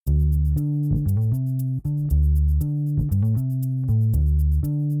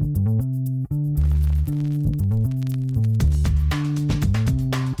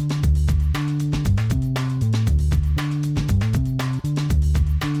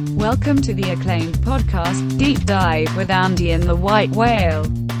Welcome to the acclaimed podcast, Deep Dive with Andy and the White Whale.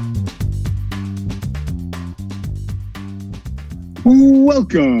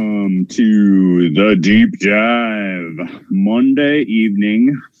 Welcome to the Deep Dive. Monday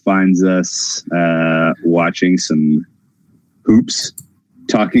evening finds us watching some hoops,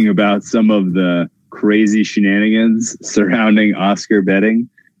 talking about some of the crazy shenanigans surrounding Oscar betting,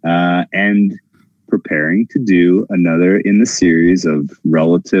 and preparing to do another in the series of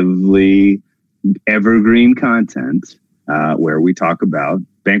relatively evergreen content where we talk about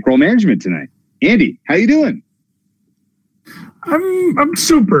bankroll management tonight. Andy, how you doing? I'm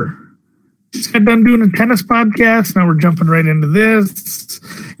super. Just got done doing a tennis podcast. Now we're jumping right into this,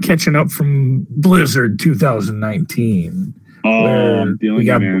 catching up from Blizzard 2019. Oh, I'm feeling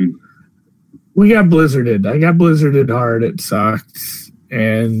it, man. We got blizzarded. I got blizzarded hard. It sucked.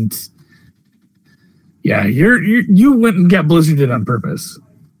 And yeah, you went and got blizzarded on purpose.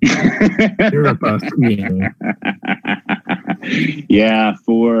 You're a Yeah,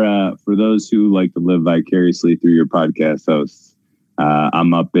 for those who like to live vicariously through your podcast hosts,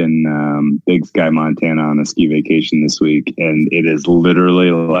 I'm up in Big Sky, Montana on a ski vacation this week, and it is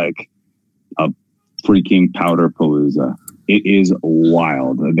literally like a freaking powder palooza. It is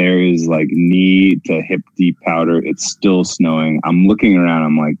wild. There is like knee to hip deep powder. It's still snowing. I'm looking around.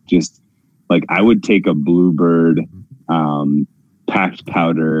 I'm like, just like I would take a Bluebird packed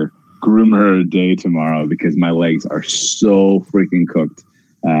powder groomer a day tomorrow because my legs are so freaking cooked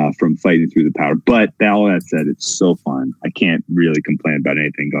from fighting through the powder. But all that said, it's so fun. I can't really complain about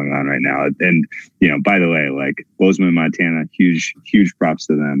anything going on right now. And, you know, by the way, like Bozeman, Montana, huge props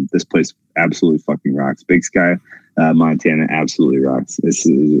to them. This place absolutely fucking rocks. Big Sky, Montana absolutely rocks. This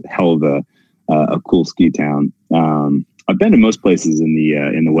is a hell of a cool ski town. I've been to most places in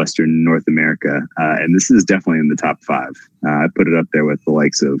the Western North America, and this is definitely in the top 5. I put it up there with the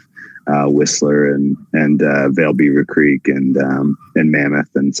likes of Whistler and Vail Beaver Creek and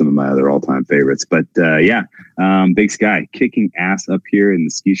Mammoth and some of my other all-time favorites. But Big Sky kicking ass up here in the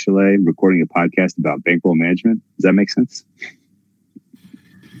ski chalet, recording a podcast about bankroll management. Does that make sense?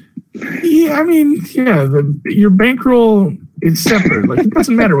 Yeah, I mean, yeah, your bankroll is separate. Like, it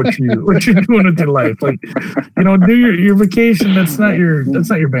doesn't matter what you're doing with your life. Like, you know, do your vacation. That's not your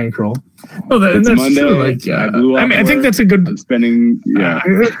bankroll. No, that's Monday, true. Like, I think that's a good. I'm spending. Yeah,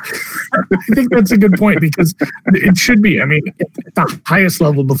 I think that's a good point because it should be. I mean, at the highest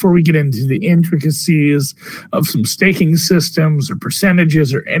level, before we get into the intricacies of some staking systems or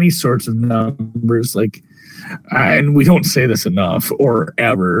percentages or any sorts of numbers, like. And we don't say this enough or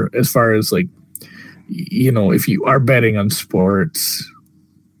ever as far as like, you know, if you are betting on sports,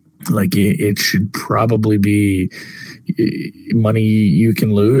 like it should probably be money you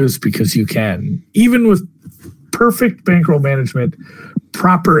can lose because you can. Even with perfect bankroll management,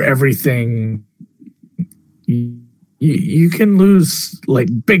 proper everything, you can lose like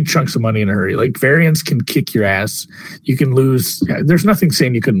big chunks of money in a hurry. Like variance can kick your ass. You can lose. There's nothing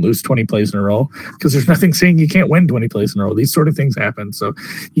saying you couldn't lose 20 plays in a row because there's nothing saying you can't win 20 plays in a row. These sort of things happen. So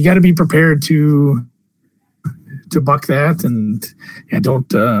you got to be prepared to buck that. And yeah, don't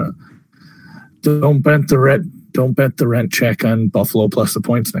bet the rent check on Buffalo plus the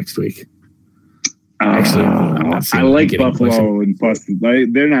points next week. Actually, I like Buffalo and plus.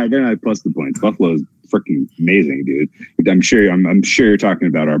 They're not plus the points. Buffalo's freaking amazing, dude. I'm sure you're talking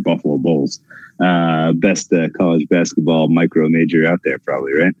about our Buffalo Bulls, best college basketball micro major out there,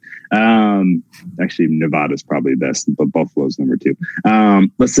 probably, right? Actually, Nevada's probably best, but Buffalo's number 2. If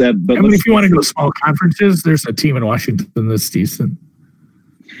you want to go to small conferences, there's a team in Washington that's decent.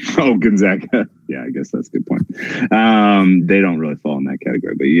 Oh, Gonzaga. Yeah, I guess that's a good point. They don't really fall in that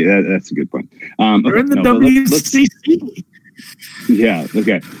category, but yeah, that's a good point. They're in the WCC. Yeah.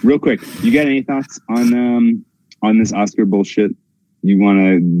 Okay. Real quick, you got any thoughts on this Oscar bullshit? You want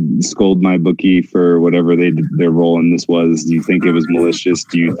to scold my bookie for whatever their role in this was? Do you think it was malicious?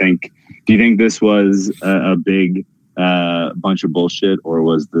 Do you think this was a big bunch of bullshit, or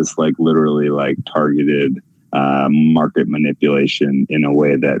was this like literally like targeted market manipulation in a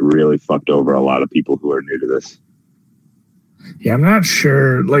way that really fucked over a lot of people who are new to this? Yeah, I'm not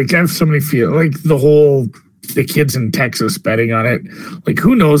sure. Like, I have so many like the kids in Texas betting on it. Like,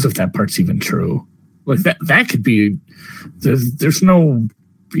 who knows if that part's even true? Like that could be. There's no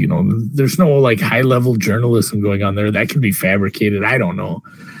like high level journalism going on there. That could be fabricated. I don't know.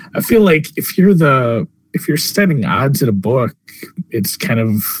 I feel like if you're setting odds at a book, it's kind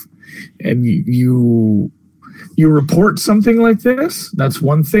of, and you report something like this, that's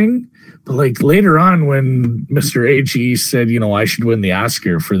one thing. But like later on when Mr. AG said, you know, I should win the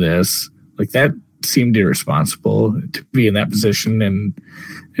Oscar for this, like that seemed irresponsible to be in that position and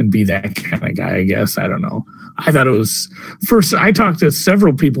be that kind of guy, I guess. I don't know. I thought it was first. I talked to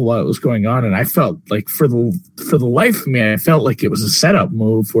several people while it was going on, and I felt like for the life of me, I felt like it was a setup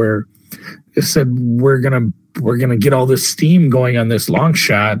move where it said we're gonna get all this steam going on this long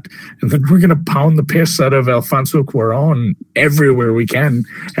shot, and then we're gonna pound the piss out of Alfonso Cuarón everywhere we can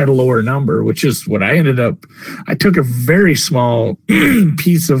at a lower number, which is what I ended up. I took a very small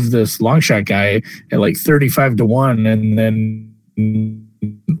piece of this long shot guy at like 35-1, and then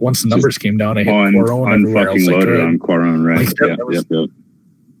once the numbers came down, I hit Cuarón everywhere else I could. On Cuarón, right?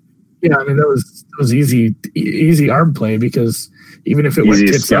 Yeah, I mean that was easy arm play because even if it went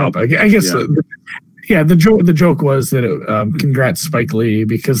tits up, I guess. Yeah. The joke was that congrats Spike Lee,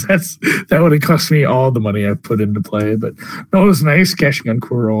 because that would have cost me all the money I put into play. But no, it was nice cashing on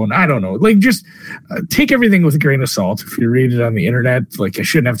Cuarón. I don't know, like just take everything with a grain of salt. If you read it on the internet, like I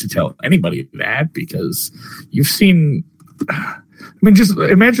shouldn't have to tell anybody that, because you've seen. I mean, just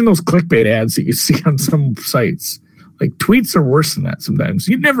imagine those clickbait ads that you see on some sites. Like tweets are worse than that sometimes.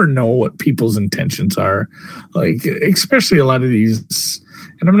 You never know what people's intentions are. Like, especially a lot of these,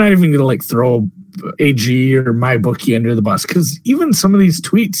 and I'm not even going to like throw AG or MyBookie under the bus, because even some of these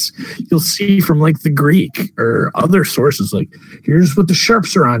tweets you'll see from like the Greek or other sources, like, here's what the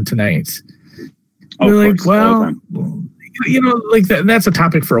sharps are on tonight. Like, well, you know, like that's a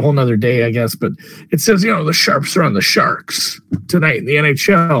topic for a whole nother day, I guess. But it says, you know, the sharps are on the Sharks tonight in the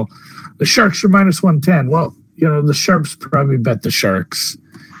NHL. The Sharks are -110. Well, you know, the sharps probably bet the Sharks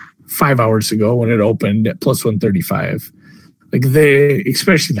 5 hours ago when it opened at +135. Like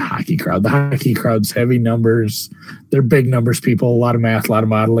especially the hockey crowd. The hockey crowd's heavy numbers. They're big numbers people, a lot of math, a lot of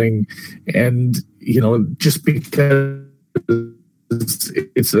modeling. And, you know, just because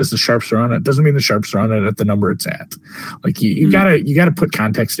it says the sharps are on it doesn't mean the sharps are on it at the number it's at. Like you gotta put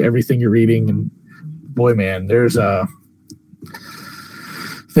context to everything you're reading. And boy, man, there's a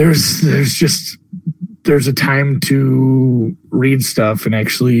time to read stuff and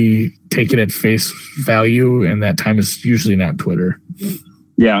actually take it at face value, and that time is usually not Twitter.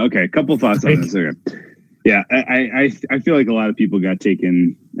 Yeah, okay. A couple thoughts on this. Okay. Yeah, I feel like a lot of people got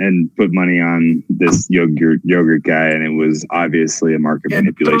taken and put money on this yogurt guy, and it was obviously a market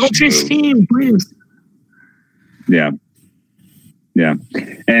manipulation. Don't chase team, please. Yeah.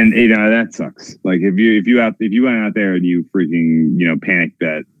 And you know, that sucks. Like if you went out there and you freaking, you know, panic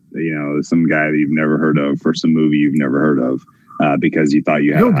bet, you know, some guy that you've never heard of for some movie you've never heard of, because you thought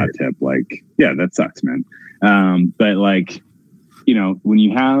you had a hot tip, like, yeah, that sucks, man. But like, you know, when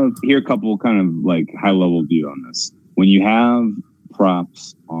you have here a couple kind of like high level view on this, when you have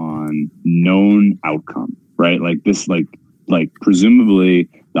props on known outcome, right? Like this, like presumably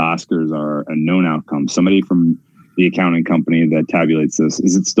the Oscars are a known outcome. Somebody from the accounting company that tabulates this,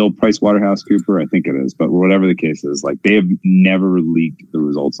 is it still PricewaterhouseCoopers? I think it is, but whatever the case is, like they have never leaked the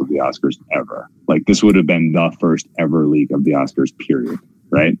results of the Oscars ever. Like this would have been the first ever leak of the Oscars, period.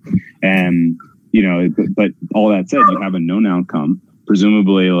 Right. And, you know, but all that said, you have a known outcome,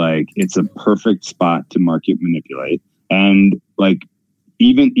 presumably like it's a perfect spot to market manipulate. And like,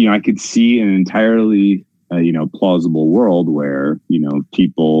 even, you know, I could see an entirely, you know, plausible world where, you know,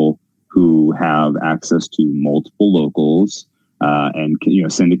 people who have access to multiple locals and, you know,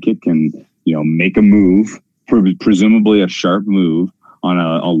 syndicate can, you know, make a move, presumably a sharp move on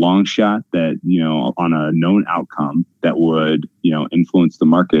a long shot that, you know, on a known outcome that would, you know, influence the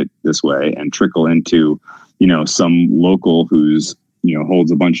market this way and trickle into, you know, some local who's, you know,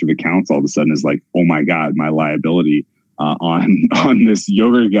 holds a bunch of accounts all of a sudden is like, oh my God, my liability on this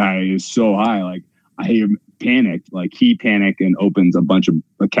yogurt guy is so high. Like I am panicked, like he panicked and opens a bunch of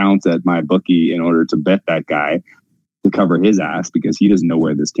accounts at MyBookie in order to bet that guy to cover his ass because he doesn't know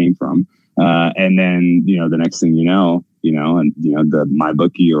where this came from. And then, you know, the next thing you know, and, you know, the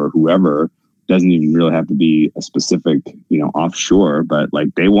MyBookie or whoever doesn't even really have to be a specific, you know, offshore, but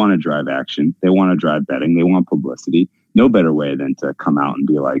like they want to drive action. They want to drive betting. They want publicity. No better way than to come out and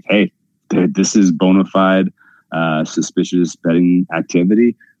be like, hey, this is bona fide, suspicious betting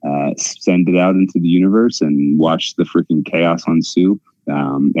activity. Send it out into the universe and watch the freaking chaos ensue.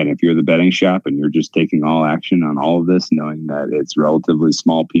 And if you're the betting shop and you're just taking all action on all of this, knowing that it's relatively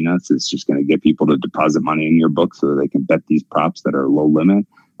small peanuts, it's just going to get people to deposit money in your book so that they can bet these props that are low limit.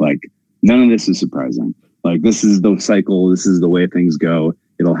 Like none of this is surprising. Like this is the cycle. This is the way things go.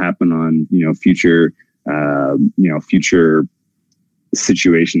 It'll happen on, you know, future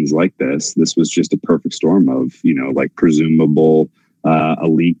situations like this. This was just a perfect storm of, you know, like presumable,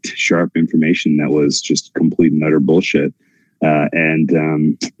 leaked sharp information that was just complete and utter bullshit. And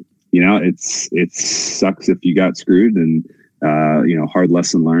you know, it sucks if you got screwed. And hard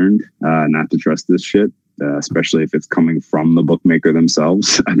lesson learned, not to trust this shit, especially if it's coming from the bookmaker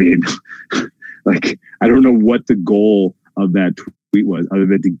themselves. I mean, like, I don't know what the goal of that tweet was, other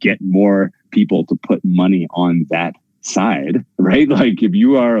than to get more people to put money on that side, right? Like, if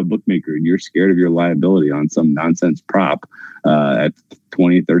you are a bookmaker and you're scared of your liability on some nonsense prop at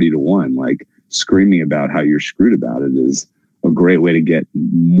 20, 30 to 1, like, screaming about how you're screwed about it is a great way to get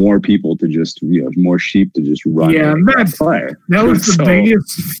more people to just, more sheep to just run. Yeah, that was the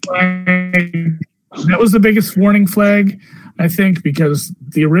biggest flag. That was the biggest warning flag, I think, because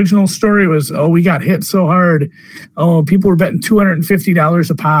the original story was, we got hit so hard. Oh, people were betting $250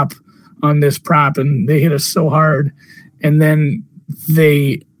 a pop on this prop, and they hit us so hard. And then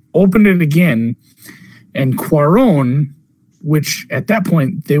they opened it again, and Quaron, which at that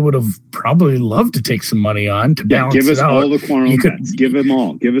point they would have probably loved to take some money on to balance give us it out. all the Quaron bets. Give them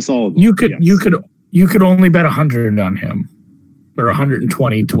all. Give us all of them. You could only bet 100 on him, or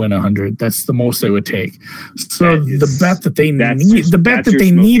 120 to win 100. That's the most they would take. So the bet that they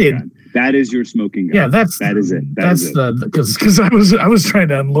needed. Gun. That is your smoking gun. Yeah, that is it. Because I was trying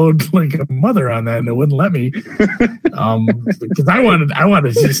to unload like a mother on that, and it wouldn't let me. Because I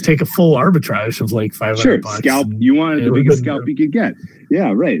wanted to just take a full arbitrage of like $500. Sure, scalp. You wanted the biggest scalp you could get.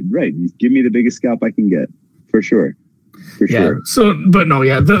 Yeah, right. Give me the biggest scalp I can get, for sure. Sure. So, but no,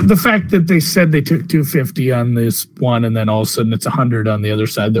 the fact that they said they took 250 on this one, and then all of a sudden it's 100 on the other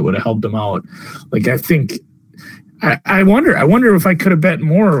side, that would have helped them out. Like, I think. I wonder if I could have bet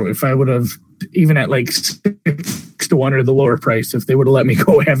more, if I would have, even at like 6 to 1 or the lower price, if they would have let me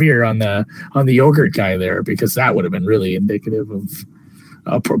go heavier on the yogurt guy there, because that would have been really indicative of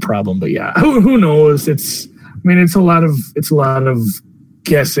a problem. But yeah, who knows? It's a lot of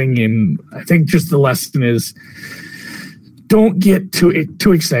guessing, and I think just the lesson is, don't get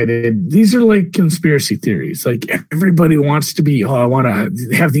too excited. These are like conspiracy theories. Like, everybody wants to be, I want to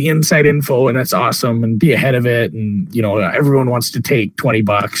have the inside info, and that's awesome, and be ahead of it. And everyone wants to take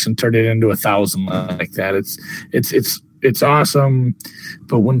 $20 and turn it into 1,000 like that. It's awesome,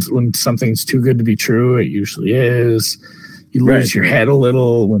 but when something's too good to be true, it usually is. You lose your head a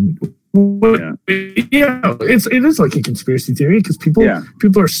little it is like a conspiracy theory, because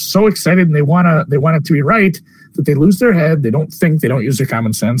people are so excited, and they want it to be right, that they lose their head. They don't use their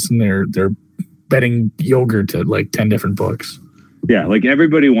common sense, and they're betting yogurt at like 10 different books. Yeah, like,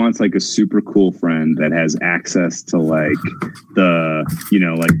 everybody wants like a super cool friend that has access to like the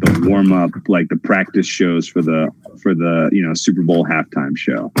the warm up, like the practice shows for the Super Bowl halftime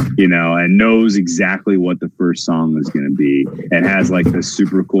show, and knows exactly what the first song is going to be, and has like this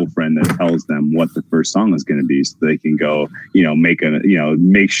super cool friend that tells them what the first song is going to be, so they can go, make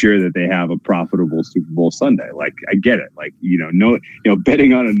sure that they have a profitable Super Bowl Sunday. Like, I get it. Like,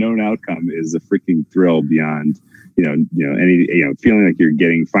 betting on a known outcome is a freaking thrill beyond. Feeling like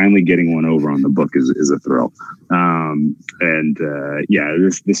you're finally getting one over on the book is a thrill.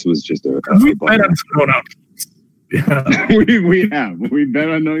 This was just a we have. We've bet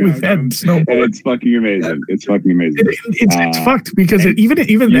on knowing outcomes, and it's fucking amazing. It's fucking amazing. It's fucked, because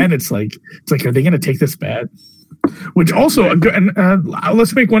even then it's like, are they going to take this bet? Which also,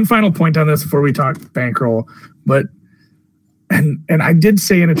 let's make one final point on this before we talk bankroll. But and I did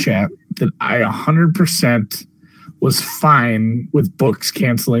say in a chat that I 100% was fine with books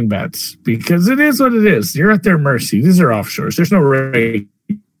canceling bets, because it is what it is. You're at their mercy. These are offshores. There's no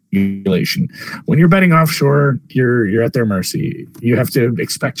regulation. When you're betting offshore, you're at their mercy. You have to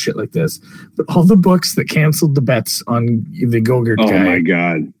expect shit like this. But all the books that canceled the bets on the Gogurt guy, oh my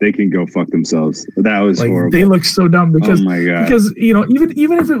god, they can go fuck themselves. That was like, horrible. They look so dumb, because, oh my god. Because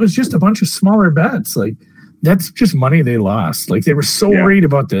even if it was just a bunch of smaller bets, like, that's just money they lost. Like, they were so worried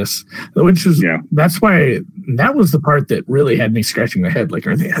about this, which is that's why that was the part that really had me scratching my head. Like,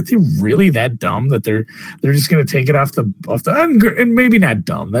 are they really that dumb that they're just going to take it off the and maybe not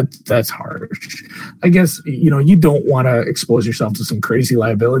dumb. That's harsh. I guess you don't want to expose yourself to some crazy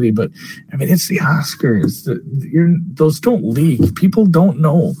liability, but I mean, it's the Oscars. Those don't leak. People don't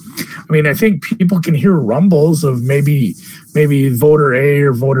know. I mean, I think people can hear rumbles of maybe voter A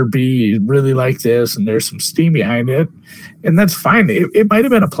or voter B really like this, and there's some steam behind it, and that's fine. It might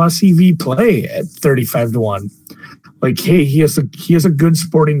have been a plus EV play at 35 to 1. Like, hey, he has a good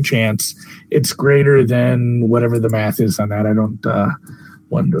sporting chance. It's greater than whatever the math is on that. I don't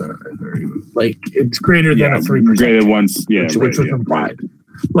wonder. Like, it's greater than a 3%. Greater one, which was implied.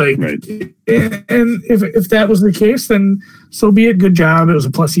 Like, and if that was the case, then so be it. Good job. It was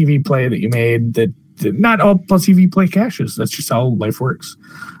a plus EV play that you made. That not all plus EV play cashes. That's just how life works.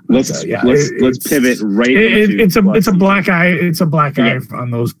 Let's pivot right. It's a black eye. It's a black eye on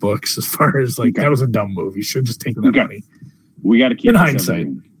those books, as far as like that was a dumb move. You should just take that money. We got to keep in this hindsight.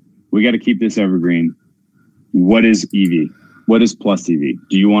 Evergreen. We got to keep this evergreen. What is EV? What is plus EV?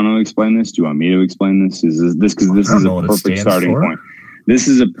 Do you want to explain this? Do you want me to explain this? Is this because this is a perfect starting point? This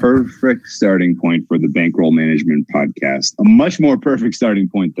is a perfect starting point for the Bankroll Management Podcast. A much more perfect starting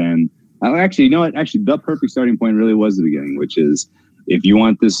point than actually, you know what? Actually, the perfect starting point really was the beginning, which is if you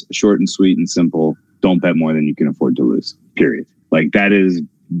want this short and sweet and simple, don't bet more than you can afford to lose. Period. Like that is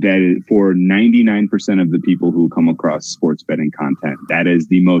for 99% of the people who come across sports betting content. That is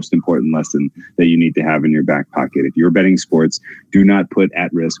the most important lesson that you need to have in your back pocket. If you're betting sports, do not put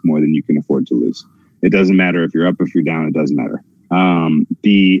at risk more than you can afford to lose. It doesn't matter if you're up, if you're down. It doesn't matter. That's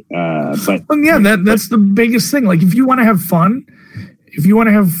the biggest thing. Like if you want to have fun, and you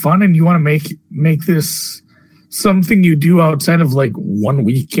want to make this something you do outside of like one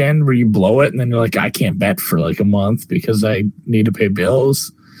weekend where you blow it and then you're like, I can't bet for like a month because I need to pay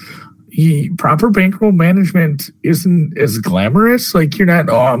bills. Proper bankroll management isn't as glamorous. Like you're not,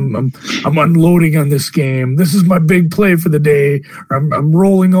 I'm unloading on this game. This is my big play for the day. Or I'm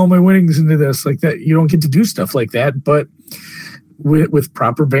rolling all my winnings into this. Like that, you don't get to do stuff like that. But with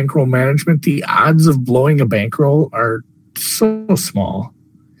proper bankroll management, the odds of blowing a bankroll are so small.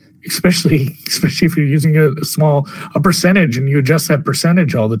 Especially if you're using a percentage and you adjust that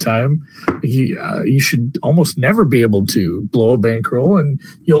percentage all the time, you should almost never be able to blow a bankroll, and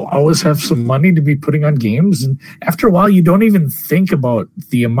you'll always have some money to be putting on games. And after a while, you don't even think about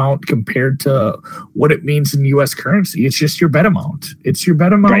the amount compared to what it means in U.S. currency. It's just your bet amount. It's your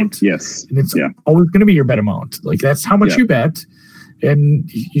bet amount. Right. Yes. And it's always going to be your bet amount. Like that's how much you bet.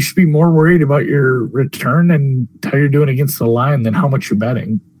 And you should be more worried about your return and how you're doing against the line than how much you're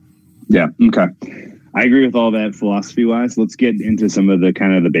betting. Yeah. Okay. I agree with all that philosophy wise. Let's get into some of the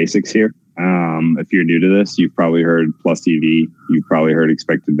kind of the basics here. If you're new to this, you've probably heard plus EV. You've probably heard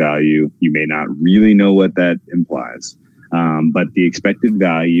expected value. You may not really know what that implies. But the expected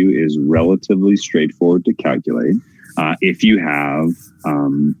value is relatively straightforward to calculate. If you have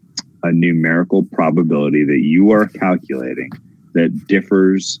a numerical probability that you are calculating that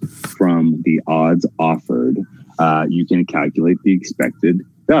differs from the odds offered, you can calculate the expected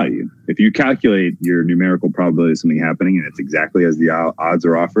value. If you calculate your numerical probability of something happening and it's exactly as the odds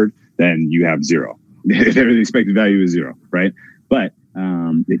are offered, then you have zero. The expected value is zero, right? But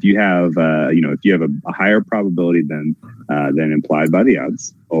if you have, if you have a higher probability than implied by the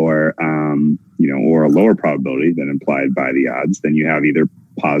odds, or or a lower probability than implied by the odds, then you have either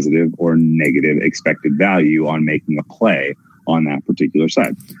positive or negative expected value on making a play on that particular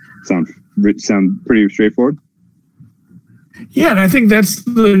side. Sound pretty straightforward? Yeah, and I think that's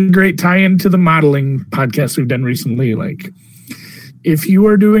the great tie-in to the modeling podcast we've done recently. Like, if you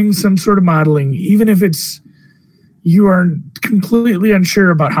are doing some sort of modeling, even if you are completely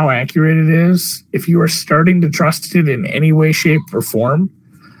unsure about how accurate it is, if you are starting to trust it in any way, shape, or form,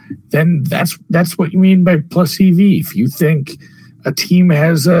 then that's what you mean by plus EV. If you think a team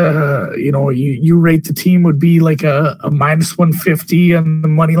has you rate the team would be like a minus 150 on the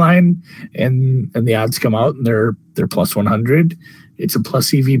money line, and the odds come out and they're plus 100. It's a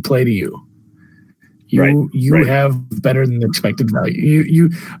plus EV play to you. You have better than the expected value.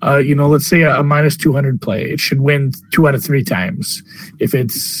 Let's say a minus 200 play. It should win 2 out of 3 times. If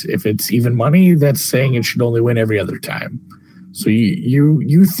it's even money, that's saying it should only win every other time. So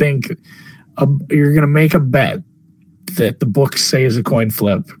you think you're going to make a bet that the books say is a coin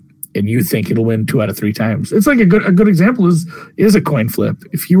flip, and you think it'll win 2 out of 3 times. It's like a good example is a coin flip.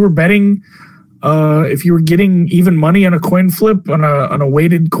 If you were betting, if you were getting even money on a coin flip on a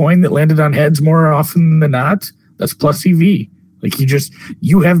weighted coin that landed on heads more often than not, that's plus EV. Like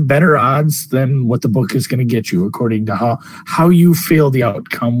you have better odds than what the book is going to get you according to how you feel the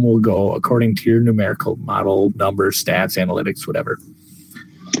outcome will go according to your numerical model, numbers, stats, analytics, whatever.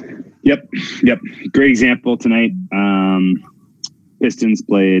 Yep. Great example tonight. Pistons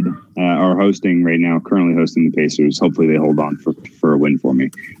are hosting right now, currently hosting the Pacers. Hopefully they hold on for a win for me.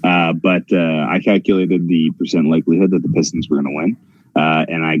 But I calculated the percent likelihood that the Pistons were going to win,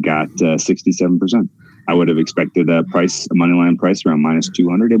 and I got 67%. I would have expected a money line price around minus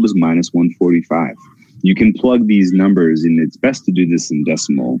 200. It was minus 145. You can plug these numbers, and it's best to do this in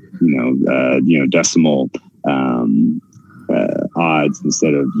decimal, decimal odds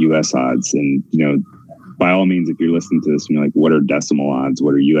instead of U.S. odds. And, by all means, if you're listening to this and you're like, what are decimal odds?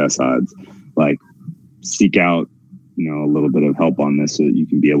 What are U.S. odds? Like, seek out, a little bit of help on this so that you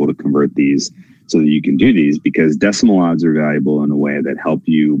can be able to convert these so that you can do these, because decimal odds are valuable in a way that help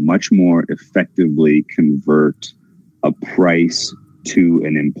you much more effectively convert a price to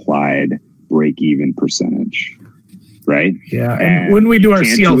an implied break-even percentage, right? Yeah, and when we do our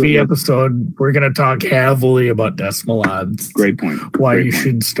CLV episode, we're going to talk heavily about decimal odds. Great point. Why you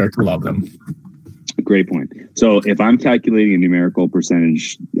should start to love them. Great point. So if I'm calculating a numerical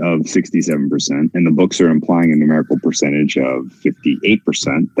percentage of 67% and the books are implying a numerical percentage of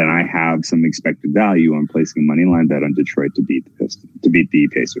 58%, then I have some expected value on placing a money line bet on Detroit to beat the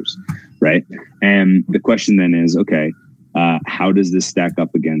Pacers, right? And the question then is, okay, how does this stack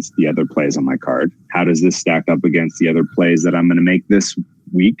up against the other plays on my card? How does this stack up against the other plays that I'm going to make this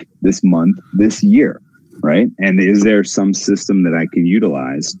week, this month, this year, right? And is there some system that I can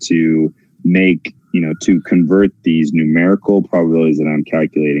utilize to make, to convert these numerical probabilities that I'm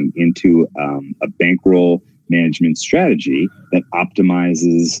calculating into a bankroll management strategy that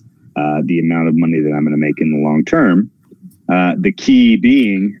optimizes the amount of money that I'm going to make in the long term? The key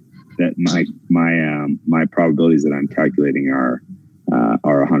being that my probabilities that I'm calculating are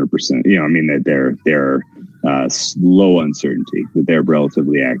 100%. That they're low uncertainty, that they're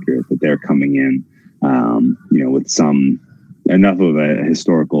relatively accurate, that they're coming in, with some enough of a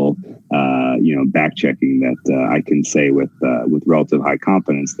historical, back checking that I can say with relative high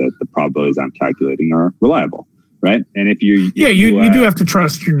confidence that the probabilities I'm calculating are reliable, right? And if you do have to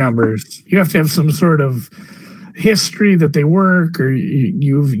trust your numbers. You have to have some sort of history that they work, or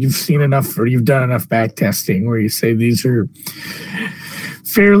you've seen enough, or you've done enough back testing where you say these are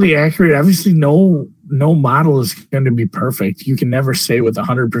fairly accurate. Obviously, no model is going to be perfect. You can never say with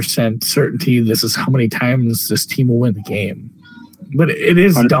 100% certainty this is how many times this team will win the game. But it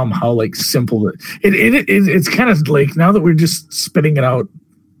is dumb how simple it's kind of like, now that we're just spitting it out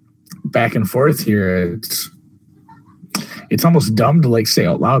back and forth here, it's almost dumb to say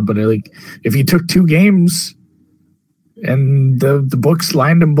out loud. But if you took two games and the books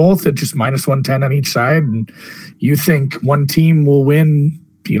lined them both at just -110 on each side, and you think one team will win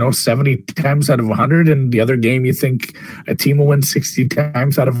 70 times out of 100, and the other game you think a team will win 60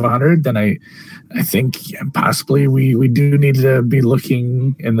 times out of 100, then I think possibly we do need to be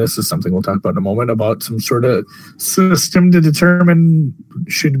looking, and this is something we'll talk about in a moment, about some sort of system to determine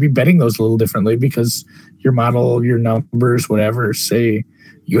should be betting those a little differently, because your model, your numbers, whatever, say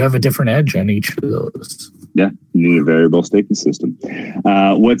you have a different edge on each of those. Yeah, you need a variable staking system.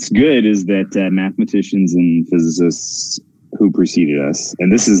 What's good is that mathematicians and physicists who preceded us,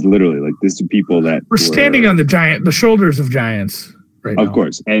 and this is literally this are people that we're standing on the shoulders of giants right now. Of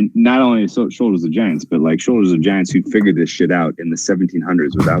course, and not only shoulders of giants, but shoulders of giants who figured this shit out in the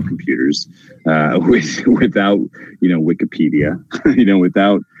 1700s without computers, without Wikipedia,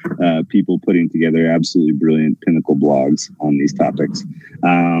 without people putting together absolutely brilliant pinnacle blogs on these topics.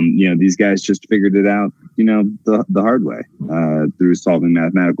 These guys just figured it out, the hard way through solving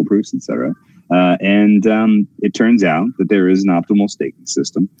mathematical proofs, etc. And it turns out that there is an optimal staking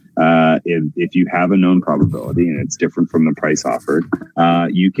system. If you have a known probability and it's different from the price offered,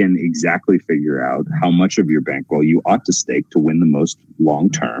 you can exactly figure out how much of your bankroll you ought to stake to win the most long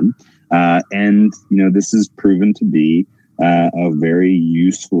term. And this is proven to be a very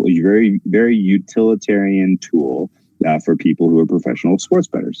useful, very, very utilitarian tool for people who are professional sports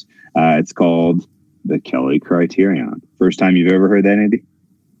bettors. It's called the Kelly criterion. First time you've ever heard that, Andy?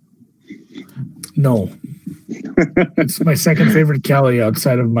 No. It's my second favorite Kelly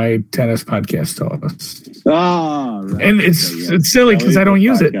outside of my tennis podcast host. Oh, right. And it's silly because I don't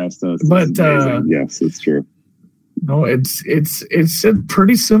use it. But yes, it's true. No, it's a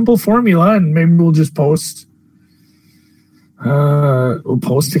pretty simple formula, and maybe we'll just post. We'll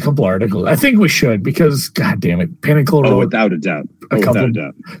post a couple articles. I think we should, because God damn it, Pinnacle wrote without a doubt.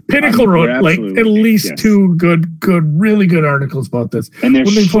 Pinnacle wrote at least two really good articles about this. And they're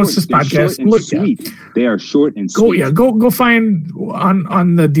when they post this podcast, look, sweet. Yeah. They are short and sweet. Go find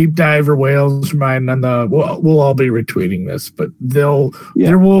on the deep dive or Whales mine on the. We'll all be retweeting this, but there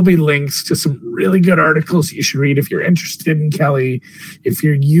will be links to some really good articles you should read if you're interested in Kelly. If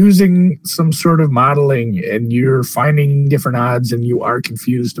you're using some sort of modeling and you're finding different odds and you are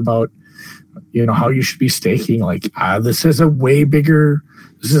confused about how you should be staking, this is a way bigger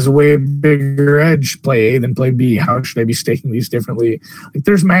edge, play A than play B. How should I be staking these differently?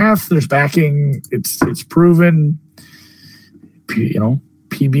 There's math, there's backing, it's proven,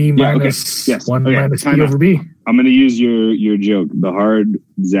 PB minus one minus P over B. I'm going to use your joke, the hard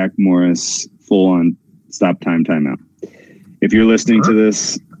Zach Morris full on stop timeout. If you're listening to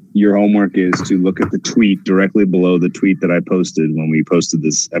this, your homework is to look at the tweet directly below the tweet that I posted when we posted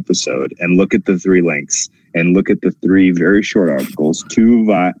this episode, and look at the three links, and look at the three very short articles, two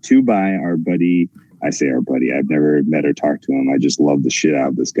by our buddy. I say our buddy. I've never met or talked to him. I just love the shit out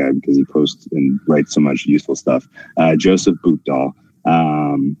of this guy because he posts and writes so much useful stuff. Joseph Buchdahl,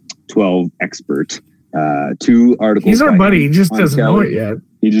 12 expert, 2 articles. He's our buddy. He just doesn't know it yet.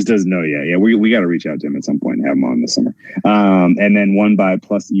 He just doesn't know yet. Yeah, we got to reach out to him at some point and have him on this summer. And then one by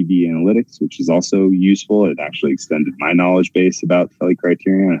Plus EV Analytics, which is also useful. It actually extended my knowledge base about Kelly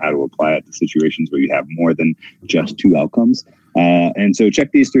criterion and how to apply it to situations where you have more than just 2 outcomes. And so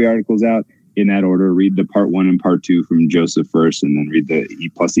check these 3 articles out in that order. Read the part 1 and part 2 from Joseph first, and then read the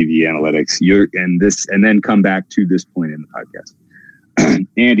Plus EV Analytics. And then come back to this point in the podcast.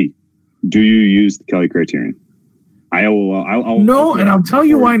 Andy, do you use the Kelly criterion? I'll tell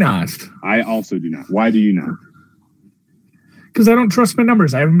you why not. I also do not. Why do you not? Because I don't trust my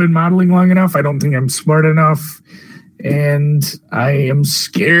numbers. I haven't been modeling long enough. I don't think I'm smart enough. And I am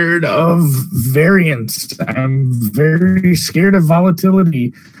scared of variance. I'm very scared of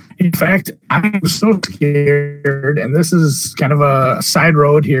volatility. In fact, I'm so scared, and this is kind of a side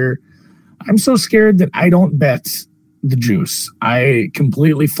road here. I'm so scared that I don't bet the juice. I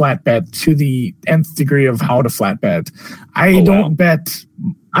completely flat bet to the nth degree of how to flat bet. I won't bet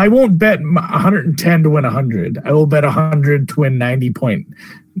 110 to win 100. I will bet 100 to win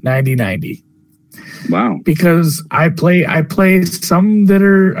 90.90. Wow. Because I play some that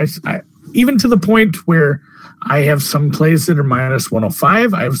are I even to the point where I have some plays that are minus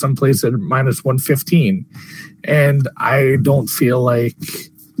 105. I have some plays that are minus 115. And I don't feel like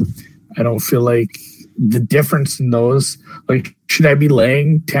the difference in those, like, should I be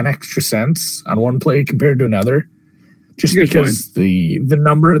laying 10 extra cents on one play compared to another? Just because the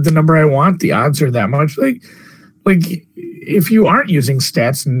number I want, the odds are that much. Like if you aren't using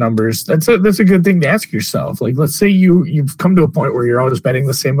stats and numbers, that's a good thing to ask yourself. Like, let's say you've come to a point where you're always betting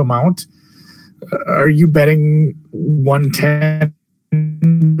the same amount. Are you betting 110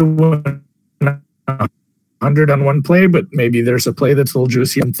 to 100 on one play, but maybe there's a play that's a little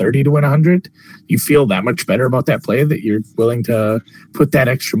juicy on 30 to win 100? You feel that much better about that play that you're willing to put that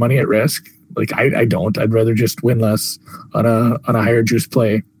extra money at risk? Like, I don't. I'd rather just win less on a higher juice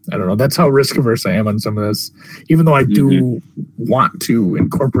play. I don't know. That's how risk averse I am on some of this, even though I do want to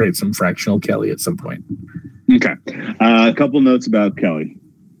incorporate some fractional Kelly at some point. Okay. A couple notes about Kelly.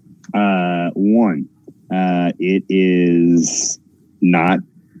 One, it is not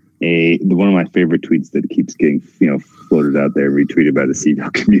one of my favorite tweets that keeps getting floated out there, retweeted by the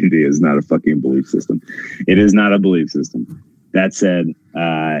CVL community, is not a fucking belief system. It is not a belief system. That said,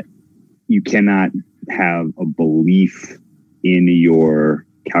 you cannot have a belief in your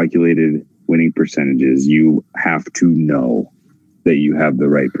calculated winning percentages. You have to know that you have the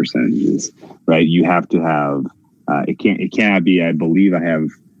right percentages, right? You have to have, it cannot be, I believe I have,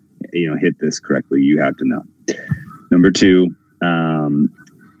 hit this correctly. You have to know. Number 2,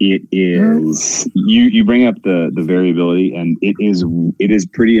 it is, you bring up the variability, and it is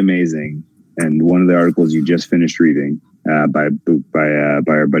pretty amazing. And one of the articles you just finished reading, by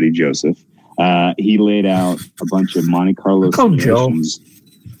our buddy Joseph, he laid out a bunch of Monte Carlo simulations.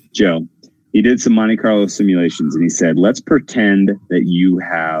 Joe. He did some Monte Carlo simulations, and he said, let's pretend that you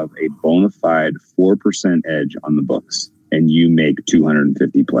have a bona fide 4% edge on the books and you make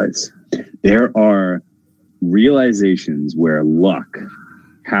 250 plays. There are realizations where luck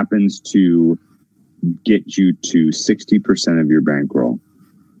happens to get you to 60% of your bankroll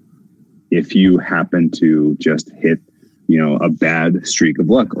if you happen to just hit a bad streak of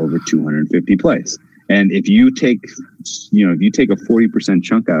luck over 250 plays. And if you take a 40%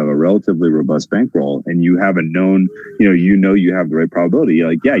 chunk out of a relatively robust bankroll, and you have a known, you have the right probability, you're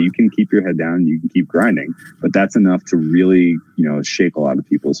like, yeah, you can keep your head down, you can keep grinding, but that's enough to really, shake a lot of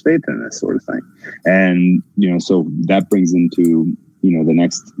people's faith in this sort of thing. And, so that brings into,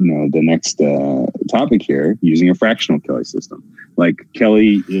 the next topic here, using a fractional Kelly system. Like,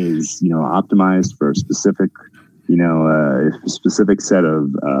 Kelly is, optimized for a specific set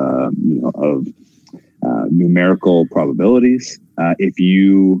of numerical probabilities. If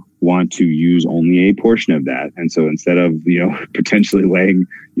you want to use only a portion of that, and so instead of potentially laying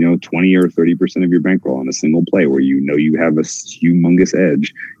 20 or 30% of your bankroll on a single play where you have a humongous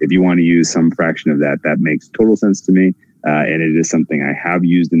edge, if you want to use some fraction of that, that makes total sense to me. And it is something I have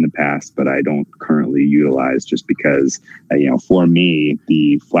used in the past, but I don't currently utilize, just because for me,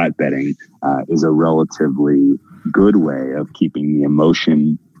 the flat betting is a relatively good way of keeping the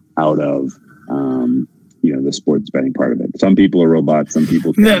emotion out of the sports betting part of it. Some people are robots, some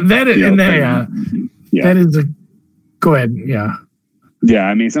people can't. That is a go ahead. Yeah,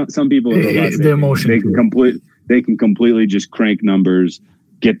 I mean, some people are robots. The emotion they can completely just crank numbers,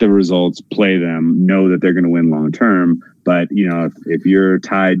 get the results, play them, know that they're going to win long term. But if you're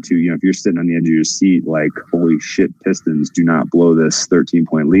tied to, if you're sitting on the edge of your seat, like, holy shit, Pistons, do not blow this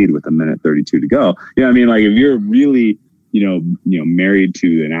 13-point lead with 1:32 to go. Like, if you're really, married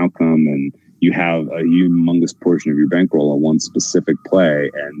to an outcome, and you have a humongous portion of your bankroll on one specific play,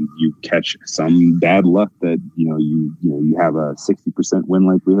 and you catch some bad luck that you have a 60% win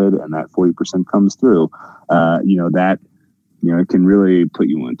likelihood, and that 40% comes through. It can really put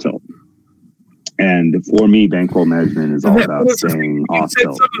you on tilt. And for me, bankroll management is all about staying off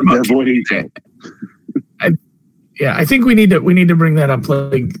tilt, avoiding tilt. I think we need to bring that up.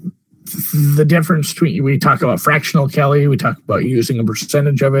 Like the difference between, we talk about fractional Kelly, we talk about using a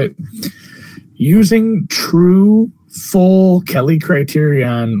percentage of it. Using true full Kelly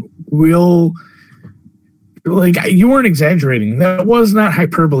criterion will, like, you weren't exaggerating. That was not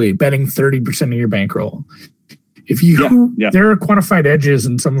hyperbole, betting 30% of your bankroll. If you, there are quantified edges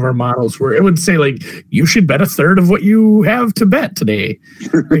in some of our models where it would say, like, you should bet a third of what you have to bet today.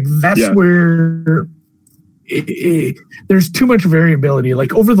 Like, that's where there's too much variability.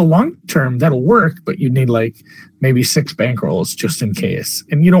 Like, over the long term, that'll work, but you need, like, maybe 6 bankrolls just in case.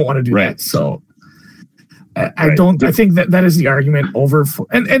 And you don't want to do that. So I think that is the argument over.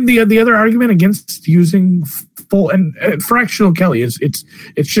 And the other argument against using full and fractional Kelly is it's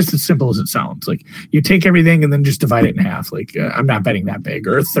just as simple as it sounds. Like, you take everything and then just divide it in half. Like, I'm not betting that big,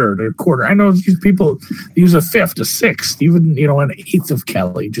 or a third, or a quarter. I know these people use a fifth, a sixth, even an eighth of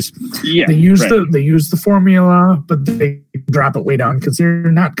Kelly. Just they use the formula, but they drop it way down because they're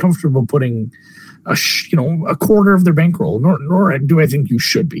not comfortable putting a quarter of their bankroll, nor do I think you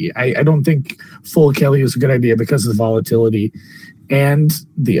should be. I don't think full Kelly is a good idea because of the volatility. And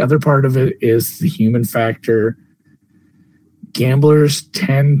the other part of it is the human factor. Gamblers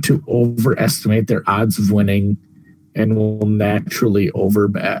tend to overestimate their odds of winning and will naturally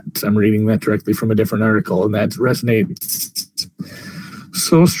overbet. I'm reading that directly from a different article, and that resonates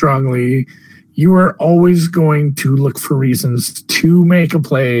so strongly. You are always going to look for reasons to make a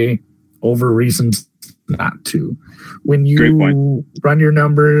play over reasons not to. When you run your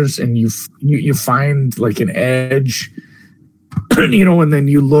numbers and you find like an edge, and then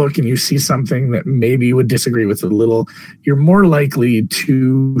you look and you see something that maybe you would disagree with a little, you're more likely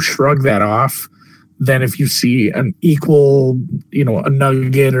to shrug that off than if you see an equal, a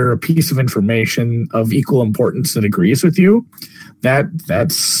nugget or a piece of information of equal importance that agrees with you.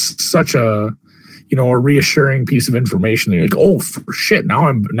 That's such a reassuring piece of information. You're like, oh, for shit,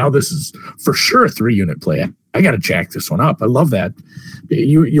 now this is for sure a 3-unit play. I got to jack this one up. I love that.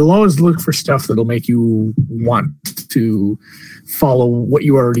 You'll always look for stuff that'll make you want to follow what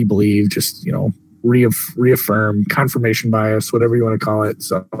you already believe. Just, reaffirm, confirmation bias, whatever you want to call it.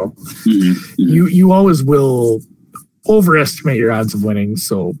 So you always will overestimate your odds of winning.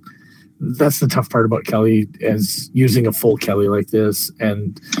 So that's the tough part about Kelly, as using a full Kelly like this.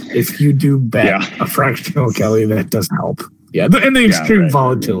 And if you do bet a fractional Kelly, that does help. Yeah, and the extreme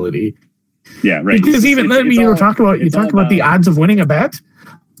volatility. Yeah, right. Because talk about the odds of winning a bet.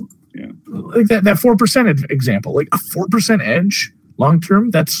 Yeah, like that 4% example, like a 4% edge long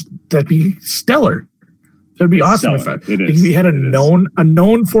term. That'd be stellar. That'd be awesome if you had a known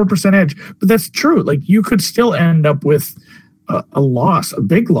 4% edge. But that's true. Like, you could still end up with a loss, a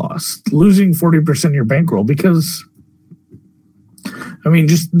big loss, losing 40% of your bankroll, because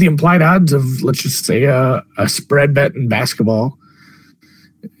just the implied odds of, let's just say, a spread bet in basketball,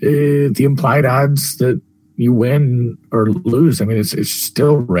 the implied odds that you win or lose, it's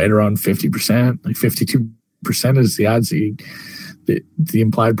still right around 50%, like 52% is the odds, the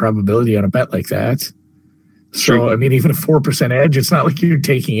implied probability on a bet like that. So, even a 4% edge, it's not like you're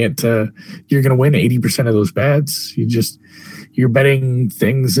taking it to, you're going to win 80% of those bets. You're betting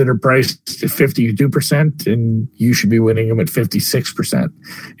things that are priced at 52%, and you should be winning them at 56%.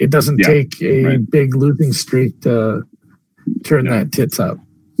 It doesn't take a big losing streak to turn that tits up.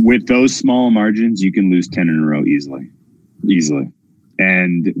 With those small margins, you can lose 10 in a row easily.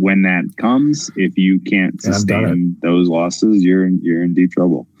 And when that comes, if you can't sustain those losses, you're in deep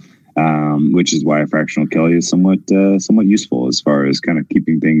trouble. Which is why a fractional Kelly is somewhat useful as far as kind of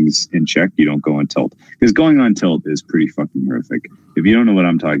keeping things in check. You don't go on tilt, because going on tilt is pretty fucking horrific. If you don't know what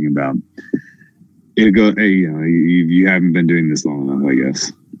I'm talking about, you haven't been doing this long enough, I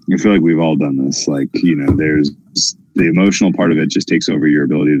guess. I feel like we've all done this. Like, there's the emotional part of it just takes over your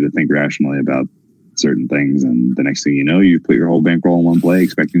ability to think rationally about certain things, and the next thing you know, you put your whole bankroll in one play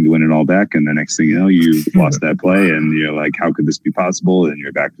expecting to win it all back, and the next thing you know, you've lost that play, and you're like, how could this be possible? And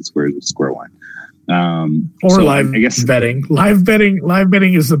you're back to square one. Live betting. Live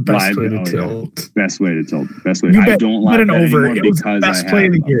betting is the best way to tilt. Best way to tilt. I don't live bet anymore because I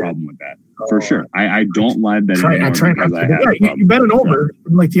have a problem with that. For sure. I don't live bet anymore because I have a problem. You bet an over,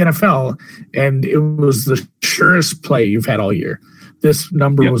 like the NFL, and it was the surest play you've had all year. This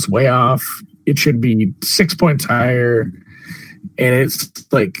number was way off. It should be 6 points higher. and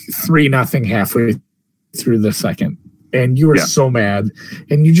it's like 3-0 halfway through the second. And you are so mad,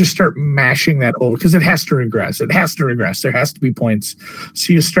 and you just start mashing that over because it has to regress. It has to regress. There has to be points.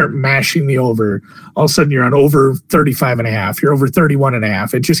 So you start mashing the over. All of a sudden, you're on over 35.5. You're over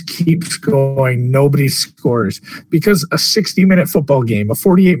 31.5. It just keeps going. Nobody scores because a 60-minute football game, a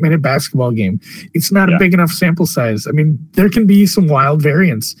 48-minute basketball game, it's not a big enough sample size. I mean, there can be some wild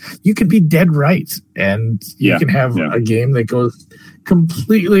variance. You could be dead right, and you can have a game that goes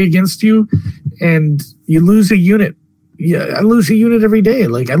completely against you, and you lose a unit. Yeah, I lose a unit every day.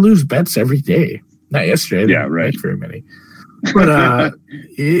 Like, I lose bets every day. Not yesterday. I didn't make very many. But,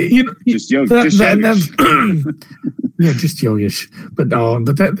 just yogish. Just yogish. But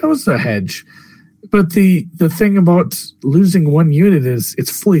that was the hedge. But the thing about losing one unit is it's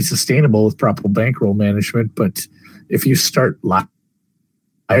fully sustainable with proper bankroll management. But if you start live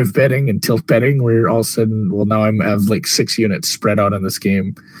betting and tilt betting, where all of a sudden, now I have like 6 units spread out on this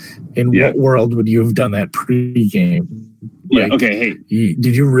game. In what world would you have done that pre-game? Hey.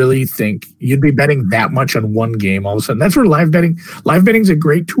 Did you really think you'd be betting that much on one game all of a sudden? That's where live betting is a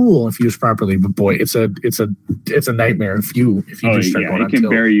great tool if used properly. But boy, it's a nightmare if you just start going on it can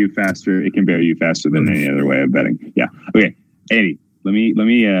bury you faster. It can bury you faster than any other way of betting. Yeah. Okay, Andy, let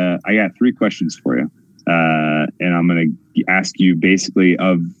me. I got 3 questions for you, and I'm going to ask you basically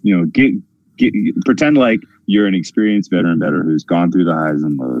pretend like you're an experienced veteran bettor who's gone through the highs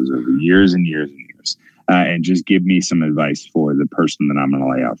and lows over years and years and years. And just give me some advice for the person that I'm going to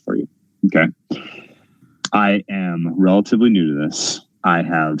lay out for you. Okay. I am relatively new to this. I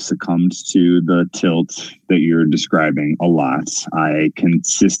have succumbed to the tilt that you're describing a lot. I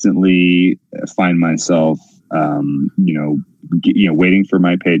consistently find myself, waiting for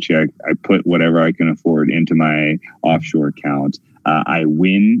my paycheck. I put whatever I can afford into my offshore account. I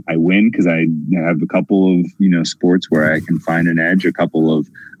win because I have a couple of, sports where I can find an edge, a couple of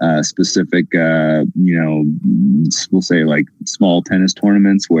specific, we'll say like small tennis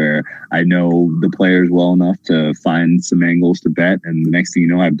tournaments where I know the players well enough to find some angles to bet. And the next thing you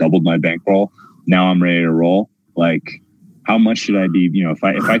know, I've doubled my bankroll. Now I'm ready to roll. Like, how much should I be, if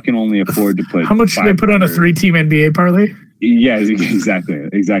I can only afford to put, how much should I put on a 3-team NBA parlay? Yeah, exactly.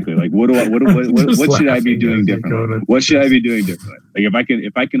 Like, what should I be doing differently? What should I be doing differently? Like,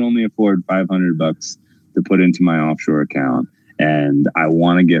 if I can only afford $500 to put into my offshore account, and I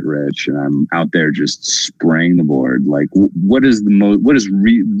want to get rich, and I'm out there just spraying the board, like, what is the most? What is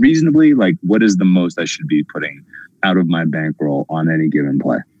reasonably, like, what is the most I should be putting out of my bankroll on any given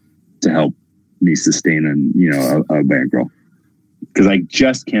play to help me sustain a bankroll? Because I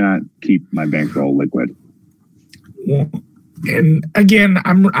just cannot keep my bankroll liquid. Yeah. And again,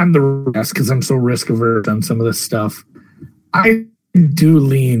 I'm the risk because I'm so risk averse on some of this stuff. I do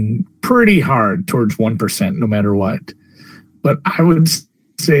lean pretty hard towards 1%, no matter what. But I would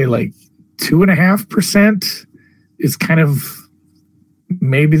say like 2.5% is kind of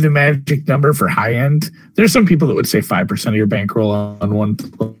maybe the magic number for high end. There's some people that would say 5% of your bankroll on one,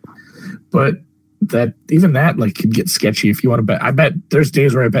 but that like could get sketchy if you want to bet. I bet there's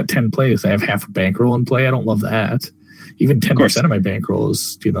days where I bet 10 plays. I have half a bankroll in play. I don't love that. Even 10% of my bankroll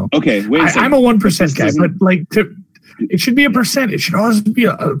is, Okay, wait a second. I'm a 1% guy, but like it should be a percent. It should always be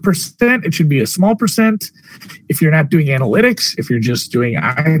a percent. It should be a small percent. If you're not doing analytics, if you're just doing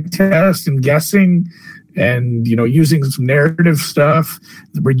eye test and guessing and, using some narrative stuff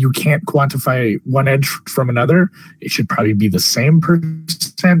where you can't quantify one edge from another, it should probably be the same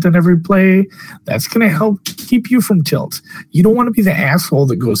percent in every play. That's going to help keep you from tilt. You don't want to be the asshole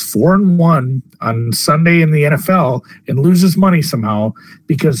that goes 4-1 on Sunday in the NFL and loses money somehow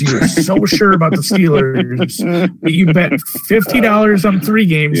because you're so sure about the Steelers, but you bet $50 on 3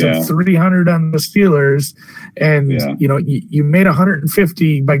 games and $300 on the Steelers, and you made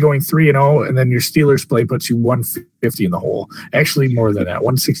 $150 by going 3-0, and then your Steelers play puts you $150 in the hole. Actually, more than that,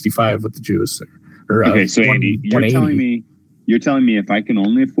 $165 with the Jews. Okay, so Andy, you're telling me if I can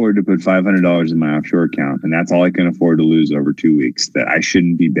only afford to put $500 in my offshore account, and that's all I can afford to lose over 2 weeks, that I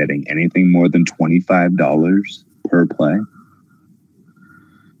shouldn't be betting anything more than $25 per play?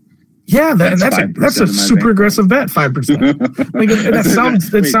 Yeah, that's a super aggressive bet, 5%. Like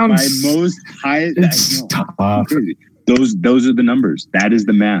that sounds my most high. It's tough. Those are the numbers. That is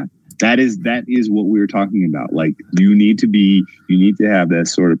the math. That is what we were talking about. Like, you need to have that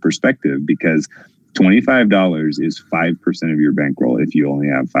sort of perspective, because $25 is 5% of your bankroll if you only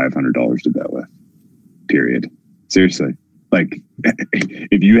have $500 to bet with. Period. Seriously. Like,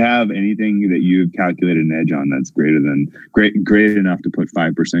 if you have anything that you've calculated an edge on that's great enough to put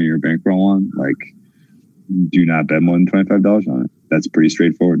 5% of your bankroll on, like, do not bet more than $25 on it. That's pretty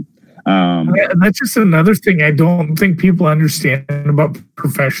straightforward. That's just another thing I don't think people understand about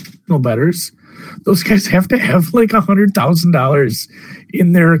professional bettors. Those guys have to have like $100,000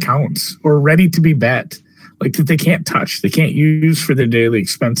 in their accounts or ready to be bet, like that they can't touch, they can't use for their daily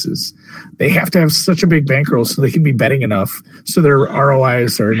expenses. They have to have such a big bankroll so they can be betting enough, so their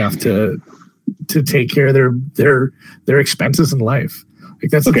ROIs are enough to take care of their expenses in life. Like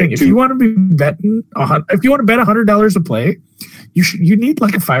that's the thing. If you want to be betting, if you want to bet $100 a play, you need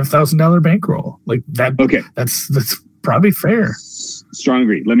like a $5,000 bankroll. Like that. Okay, that's probably fair. Strong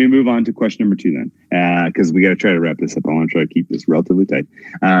agree. Let me move on to question number 2 then, because we got to try to wrap this up. I want to try to keep this relatively tight.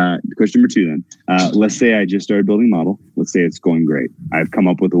 Question number 2 then. Let's say I just started building a model. Let's say it's going great. I've come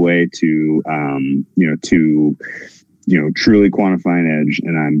up with a way to truly quantify an edge,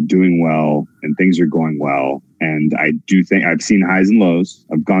 and I'm doing well, and things are going well. And I do think I've seen highs and lows.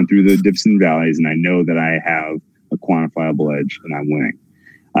 I've gone through the dips and valleys, and I know that I have a quantifiable edge, and I'm winning.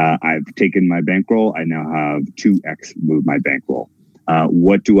 I've taken my bankroll. I now have 2x move my bankroll.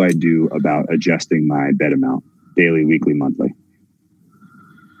 What do I do about adjusting my bet amount daily, weekly, monthly?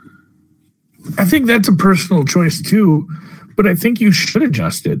 I think that's a personal choice too, but I think you should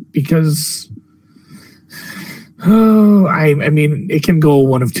adjust it because, I mean, it can go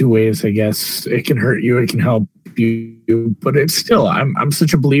one of two ways, I guess. It can hurt you, it can help you, but it's still, I'm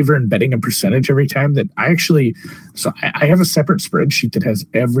such a believer in betting a percentage every time that I have a separate spreadsheet that has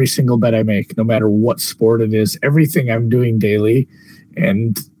every single bet I make, no matter what sport it is, everything I'm doing daily.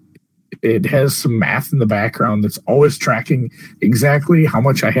 And it has some math in the background that's always tracking exactly how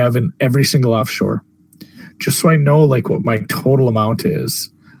much I have in every single offshore, just so I know like what my total amount is.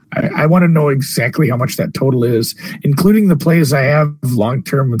 I want to know exactly how much that total is, including the plays I have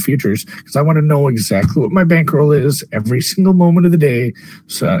long-term and futures, because I want to know exactly what my bankroll is every single moment of the day.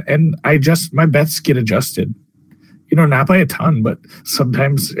 So, and my bets get adjusted, not by a ton, but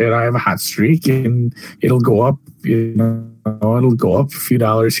sometimes I have a hot streak and it'll go up, it'll go up a few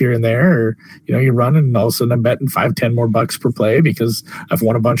dollars here and there, or, you run and all of a sudden I'm betting $5-10 more bucks per play because I've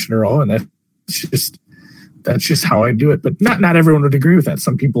won a bunch in a row. And that's just how I do it. But not everyone would agree with that.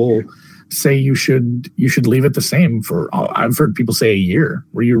 Some people say you should leave it the same I've heard people say a year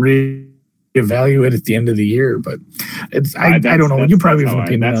where you reevaluate at the end of the year, but I don't know. You probably have an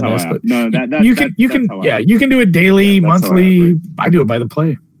opinion on this, but you can do it daily, monthly. I do it by the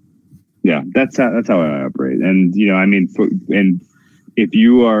play. Yeah, that's how I operate. And, and if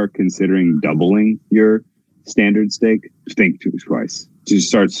you are considering doubling your standard stake, think twice. Just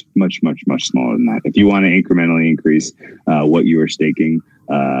starts much, much, much smaller than that. If you want to incrementally increase what you are staking,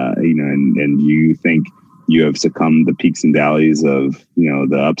 and you think you have succumbed the peaks and valleys of,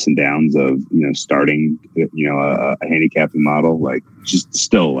 the ups and downs of, starting, a handicapping model, like just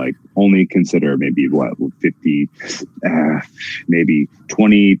still like only consider maybe 50, maybe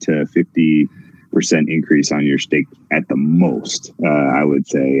 20 to 50% increase on your stake at the most, I would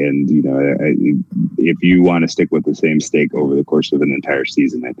say. And, if you want to stick with the same stake over the course of an entire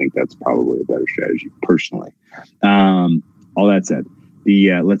season, I think that's probably a better strategy personally. All that said,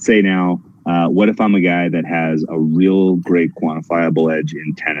 let's say now, what if I'm a guy that has a real great quantifiable edge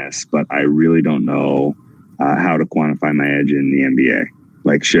in tennis, but I really don't know how to quantify my edge in the NBA?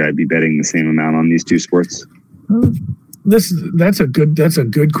 Like, should I be betting the same amount on these two sports? That's a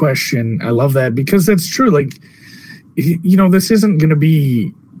good question. I love that because that's true. Like, this isn't going to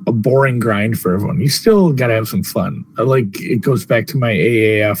be a boring grind for everyone. You still got to have some fun. Like, it goes back to my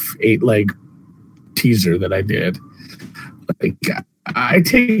AAF 8-leg teaser that I did. Like, I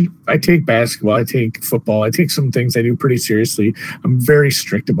take basketball, I take football, I take some things I do pretty seriously. I'm very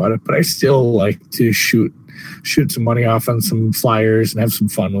strict about it, but I still like to shoot some money off on some flyers and have some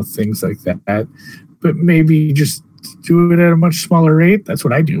fun with things like that. But maybe just do it at a much smaller rate. That's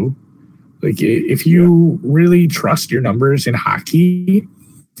what I do. Like, if you really trust your numbers in hockey,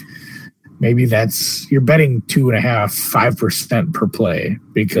 maybe you're betting 2.5-5% per play,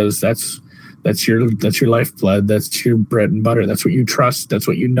 because that's your lifeblood. That's your bread and butter. That's what you trust. That's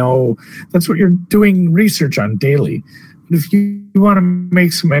what you know. That's what you're doing research on daily. But if you want to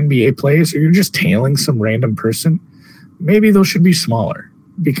make some NBA plays, or you're just tailing some random person, maybe those should be smaller,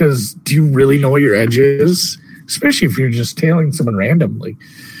 because do you really know what your edge is? Especially if you're just tailing someone randomly.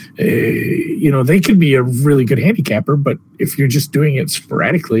 They could be a really good handicapper, but if you're just doing it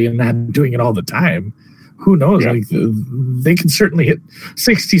sporadically and not doing it all the time, who knows? Yeah. Like, they can certainly hit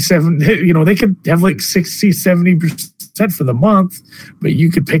 67. They could have like 60-70% for the month, but you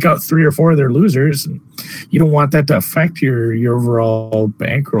could pick out 3 or 4 of their losers, and you don't want that to affect your overall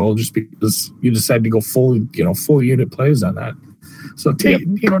bankroll just because you decide to go full unit plays on that. So take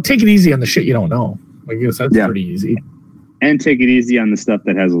it easy on the shit you don't know. I guess that's pretty easy. and take it easy on the stuff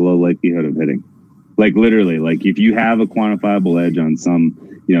that has a low likelihood of hitting. Like literally, like if you have a quantifiable edge on some,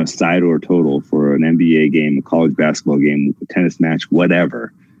 side or total for an NBA game, a college basketball game, a tennis match,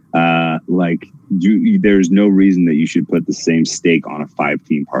 whatever, there's no reason that you should put the same stake on a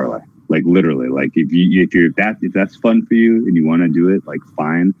 5-team parlay. Like literally, like if that's fun for you and you want to do it, like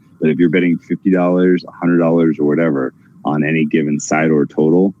fine. But if you're betting $50, $100 or whatever on any given side or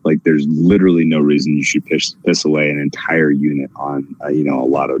total, like there's literally no reason you should piss away an entire unit on a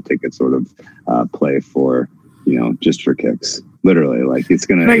lotto ticket sort of play for just for kicks. Literally, like it's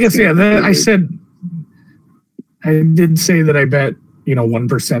gonna. And I guess I did say that I bet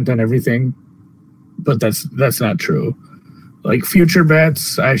 1% on everything, but that's not true. Like future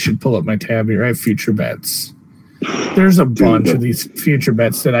bets, I should pull up my tab here. I have future bets. There's a bunch of these future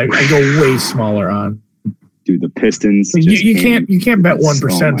bets that I go way smaller on. Dude, the Pistons. You can't bet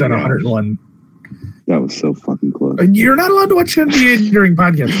 1% on 101. That was so fucking close. You're not allowed to watch NBA during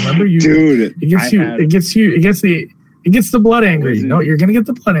podcasts. Remember, dude. It gets the blood angry. No, you're gonna get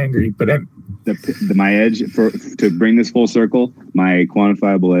the blood angry. But my edge to bring this full circle, my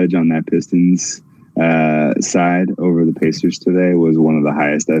quantifiable edge on that Pistons side over the Pacers today was one of the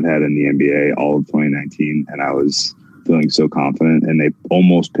highest I've had in the NBA all of 2019, and I was feeling so confident. And they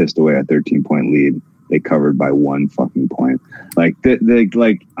almost pissed away a 13-point lead. They covered by 1 fucking point. Like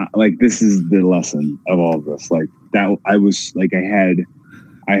this is the lesson of all of this. Like that, I was like, I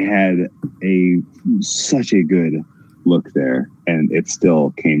had such a good look there, and it still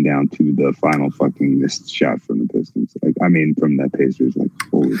came down to the final fucking missed shot from the Pistons. From the Pacers. Like,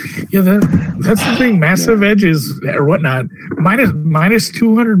 holy shit. Yeah, that's the thing. Massive edges or whatnot. Minus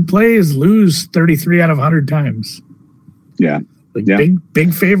 200 plays lose 33 out of 100 times. Yeah.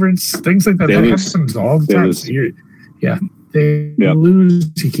 Big favorites, things like that. That happens all the time. They lose.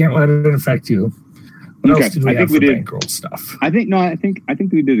 You can't let it affect you. What else did we have for bankroll stuff? I think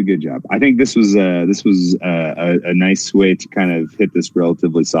we did a good job. I think this was a nice way to kind of hit this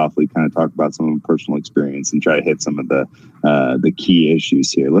relatively softly, kind of talk about some of personal experience and try to hit some of the key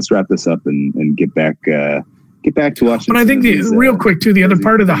issues here. Let's wrap this up and get back to watching. But I think real quick too, the other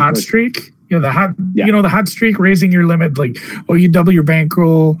part of the hot streak, the hot streak, raising your limit, like you double your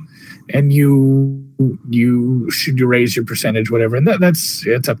bankroll and you raise your percentage, whatever, and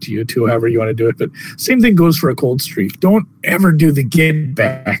it's up to you too, however you want to do it. But same thing goes for a cold streak. Don't ever do the get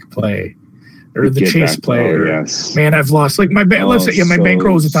back play or the chase play. Yes. Man, I've lost like my let's say my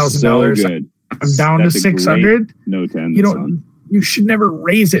bankroll is $1,000. I'm down to 600. No 10. You should never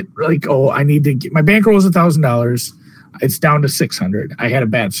raise it. Like, I need to get my bankroll is $1,000. It's down to 600. I had a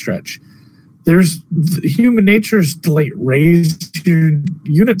bad stretch. Human nature is to raise your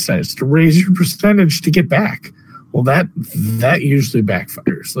unit size, to raise your percentage to get back. Well, that usually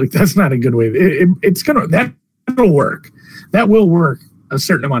backfires. Like, that's not a good way. That'll work. That will work a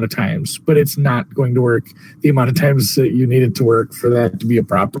certain amount of times, but it's not going to work the amount of times that you need it to work for that to be a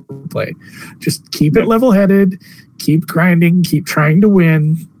proper play. Just keep it level-headed, keep grinding, keep trying to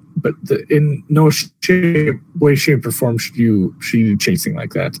win. But in no way, shape, or form should you be chasing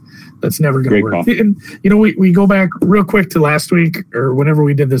like that. That's never going to work. Call. And we go back real quick to last week or whenever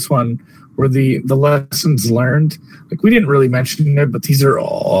we did this one, where the lessons learned. Like, we didn't really mention it, but these are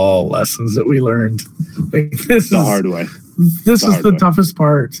all lessons that we learned. Like, this is the hard way. This is the toughest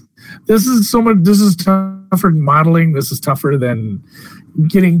part. This is tougher than modeling. This is tougher than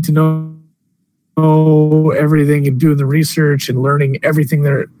getting to know everything and doing the research and learning everything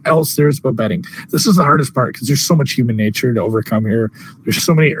else there is about betting. This is the hardest part because there's so much human nature to overcome here. There's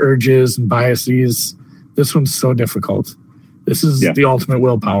so many urges and biases. This one's so difficult. This is the ultimate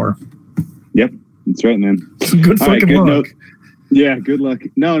willpower. Yep, that's right, man. Good fucking luck. Note. Yeah, good luck.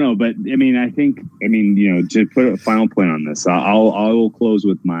 No, but I think to put a final point on this, I will close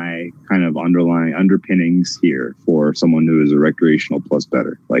with my kind of underpinnings here for someone who is a recreational plus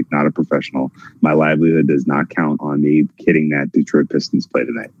bettor, like not a professional. My livelihood does not count on me hitting that Detroit Pistons play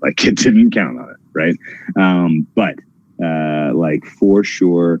tonight. Like, it didn't count on it, right? But for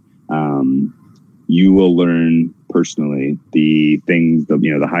sure, you will learn personally the things,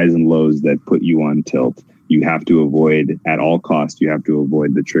 the highs and lows that put you on tilt. You have to avoid at all costs. You have to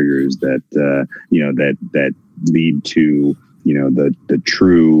avoid the triggers that that lead to the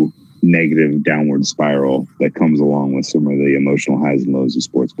true negative downward spiral that comes along with some of the emotional highs and lows of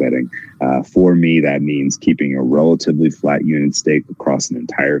sports betting. For me, that means keeping a relatively flat unit stake across an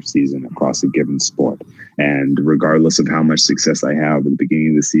entire season, across a given sport. And regardless of how much success I have at the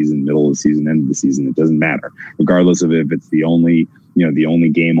beginning of the season, middle of the season, end of the season, it doesn't matter. Regardless of if it's the only the only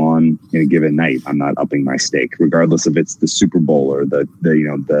game on in a given night, I'm not upping my stake, regardless if it's the Super Bowl or the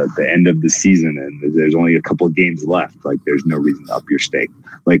end of the season and there's only a couple of games left. Like, there's no reason to up your stake.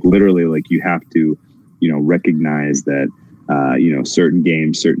 Like, literally, like, you have to, recognize that, certain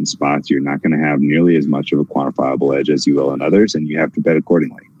games, certain spots, you're not going to have nearly as much of a quantifiable edge as you will in others, and you have to bet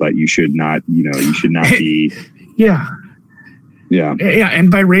accordingly. But you should not, be. Yeah. Yeah. Yeah.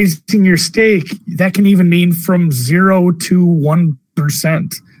 And by raising your stake, that can even mean from 0 to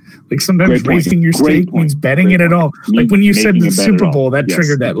 1%. Like, sometimes raising your stake means betting it at all. Like when you said the Super Bowl, that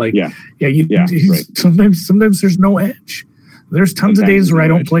triggered that. Like, sometimes there's no edge. There's tons of days where I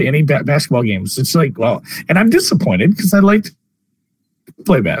don't play any basketball games. It's like, well, and I'm disappointed because I like to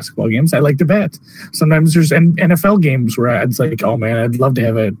play basketball games. I like to bet. Sometimes there's NFL games where it's like, oh man, I'd love to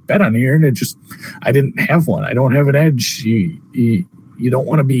have a bet on here, and I didn't have one. I don't have an edge. You don't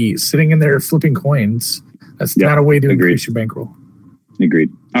want to be sitting in there flipping coins. That's not a way to increase your bankroll. Agreed.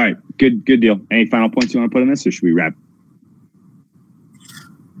 All right, good deal. Any final points you want to put in this, or should we wrap?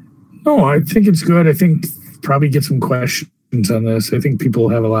 No, I think it's good. I think probably get some questions on this. I think people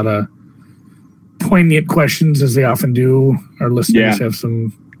have a lot of poignant questions, as they often do. Our listeners have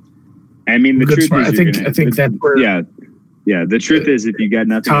some. I mean, the truth is, I think that we're the truth is, if you got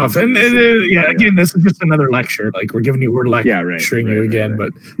nothing tough, and again, this is just another lecture. Like, we're lecturing you again,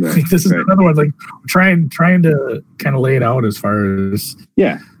 but I think this is another one. Like, trying to kind of lay it out as far as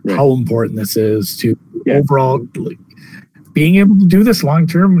how important this is to overall, like, being able to do this long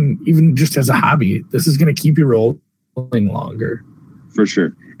term, and even just as a hobby. This is going to keep you rolling longer, for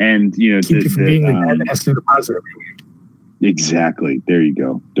sure. And keep you from being the nested depositor. Exactly. There you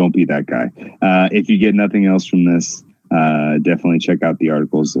go. Don't be that guy. If you get nothing else from this, definitely check out the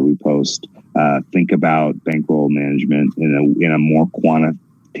articles that we post. Think about bankroll management in a more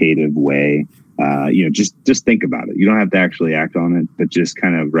quantitative way. Just think about it. You don't have to actually act on it, but just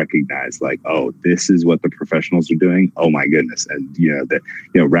kind of recognize, like, oh, this is what the professionals are doing. Oh my goodness. And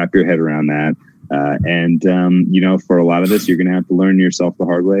wrap your head around that. For a lot of this, you're going to have to learn yourself the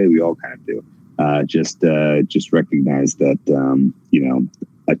hard way. We all kind of do. Just recognize that,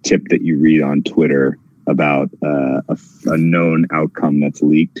 a tip that you read on Twitter about a known outcome that's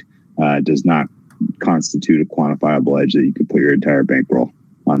leaked does not constitute a quantifiable edge that you could put your entire bankroll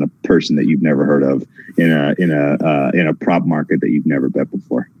on a person that you've never heard of in a prop market that you've never bet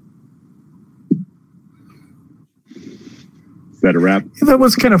before. Is that a wrap? Yeah, that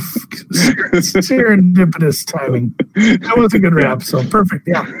was kind of serendipitous timing. That was a good wrap. So perfect.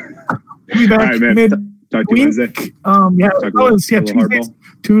 Yeah. We'll be back mid-week.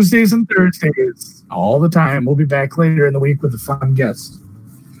 Tuesdays and Thursdays all the time. We'll be back later in the week with a fun guest.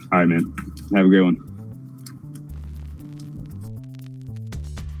 All right, man. Have a great one.